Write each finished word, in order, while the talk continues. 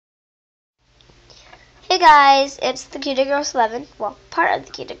guys, it's the Cutie Girls 11. Well, part of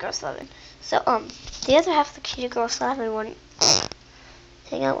the Cutie Girls 11. So, the other half of the Cutie Girls 11 wouldn't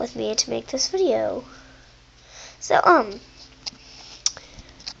hang out with me to make this video. So,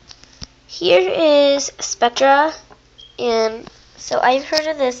 here is Spectra, and so I've heard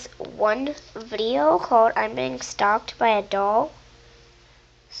of this one video called I'm Being Stalked by a Doll.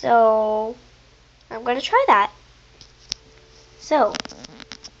 So, I'm gonna try that. So,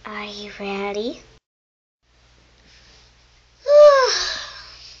 are you ready?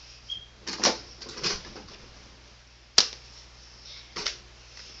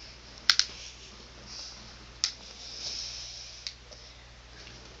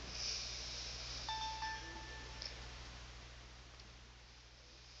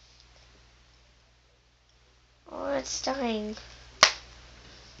 Oh, it's dying.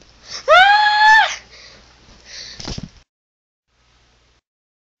 Ah!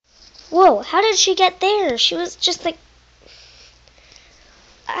 Whoa, how did she get there? She was just like...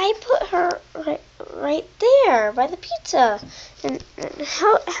 I put her right there by the pizza. And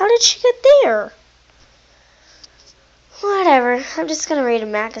how did she get there? Whatever, I'm just gonna read a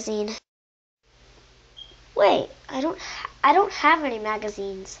magazine. Wait, I don't have any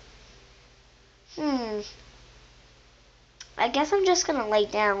magazines. I guess I'm just gonna lay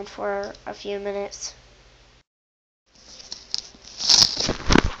down for a few minutes.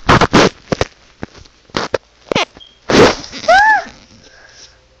 Ah!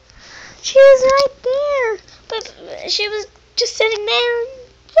 She was right there, but she was just sitting there.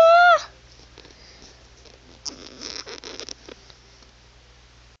 Ah!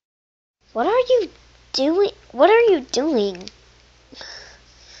 What are you doing? What are you doing?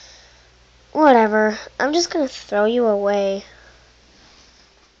 Whatever, I'm just gonna throw you away.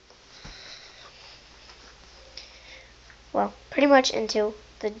 Well, pretty much into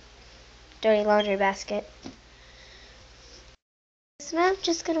the dirty laundry basket. So now I'm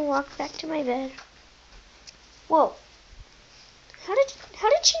just gonna walk back to my bed. Whoa. How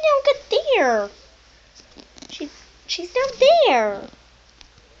did she now get there? She's not there.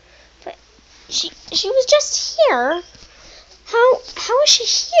 But she was just here. How is she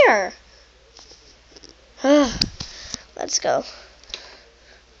here? Let's go.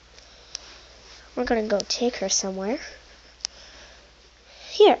 We're gonna go take her somewhere.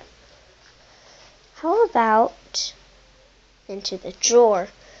 Here. How about into the drawer?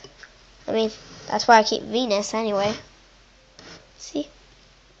 I mean, that's why I keep Venus anyway. See?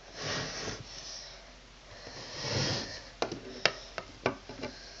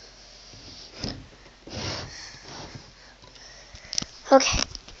 Okay,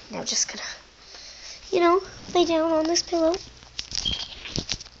 now I'm just gonna, lay down on this pillow.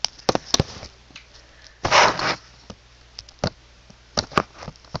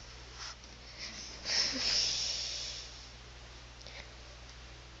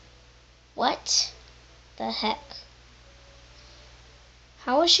 What the heck?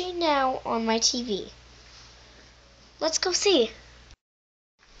 How is she now on my TV? Let's go see.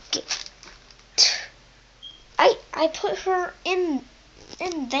 I put her in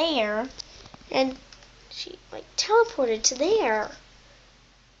there, and she teleported to there.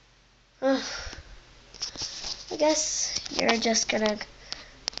 Ugh. I guess you're just gonna,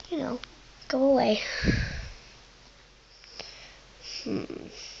 go away.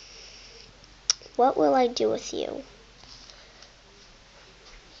 What will I do with you?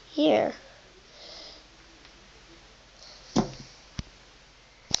 Here.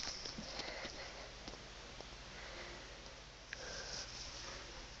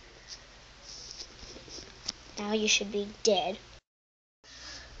 Now you should be dead.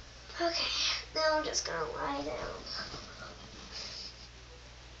 Okay, now I'm just gonna lie down.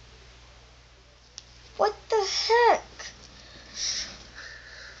 What the heck?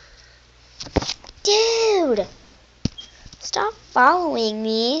 Dude! Stop following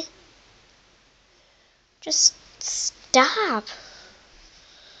me. Just stop.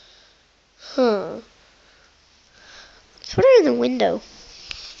 Let's put her in the window.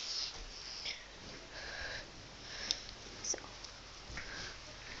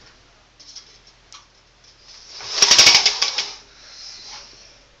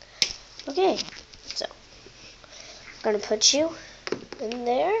 Okay, so I'm gonna put you in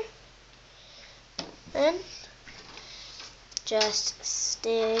there and just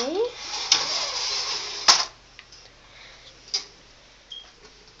stay.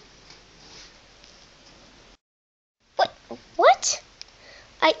 What?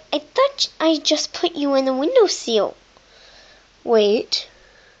 I thought I just put you in the windowsill. Wait.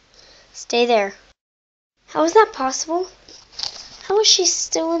 Stay there. How is that possible? How is she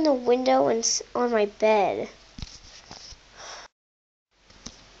still in the window and on my bed?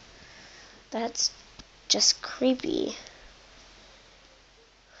 That's just creepy.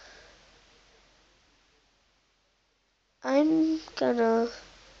 I'm gonna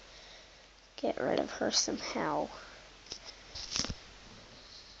get rid of her somehow.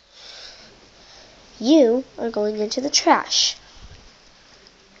 You are going into the trash.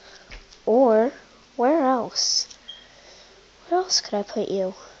 Or, where else? Where else could I put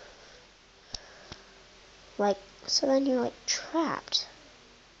you? Like, so then you're like trapped.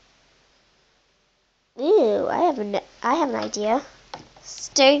 Ew, I have an idea.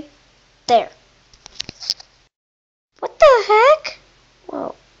 Stay there. What the heck?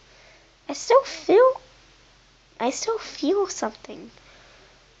 Whoa. I still feel something.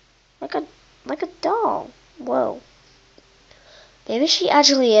 Like a doll. Whoa. Maybe she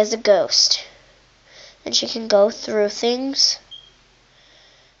actually is a ghost. And she can go through things.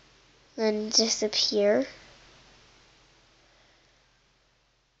 Then disappear.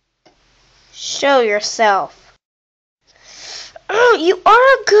 Show yourself. Oh, you are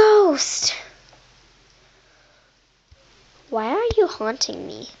a ghost. Why are you haunting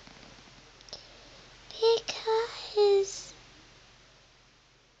me? Because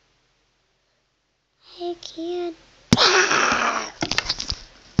I can't.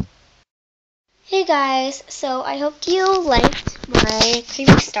 Hey guys, so I hope you liked my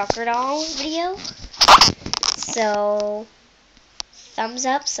creepy stalker doll video. So, thumbs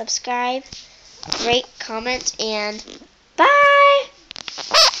up, subscribe, rate, comment, and bye!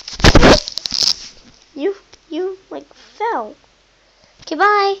 You like fell. Okay,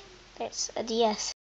 bye. There's a DS.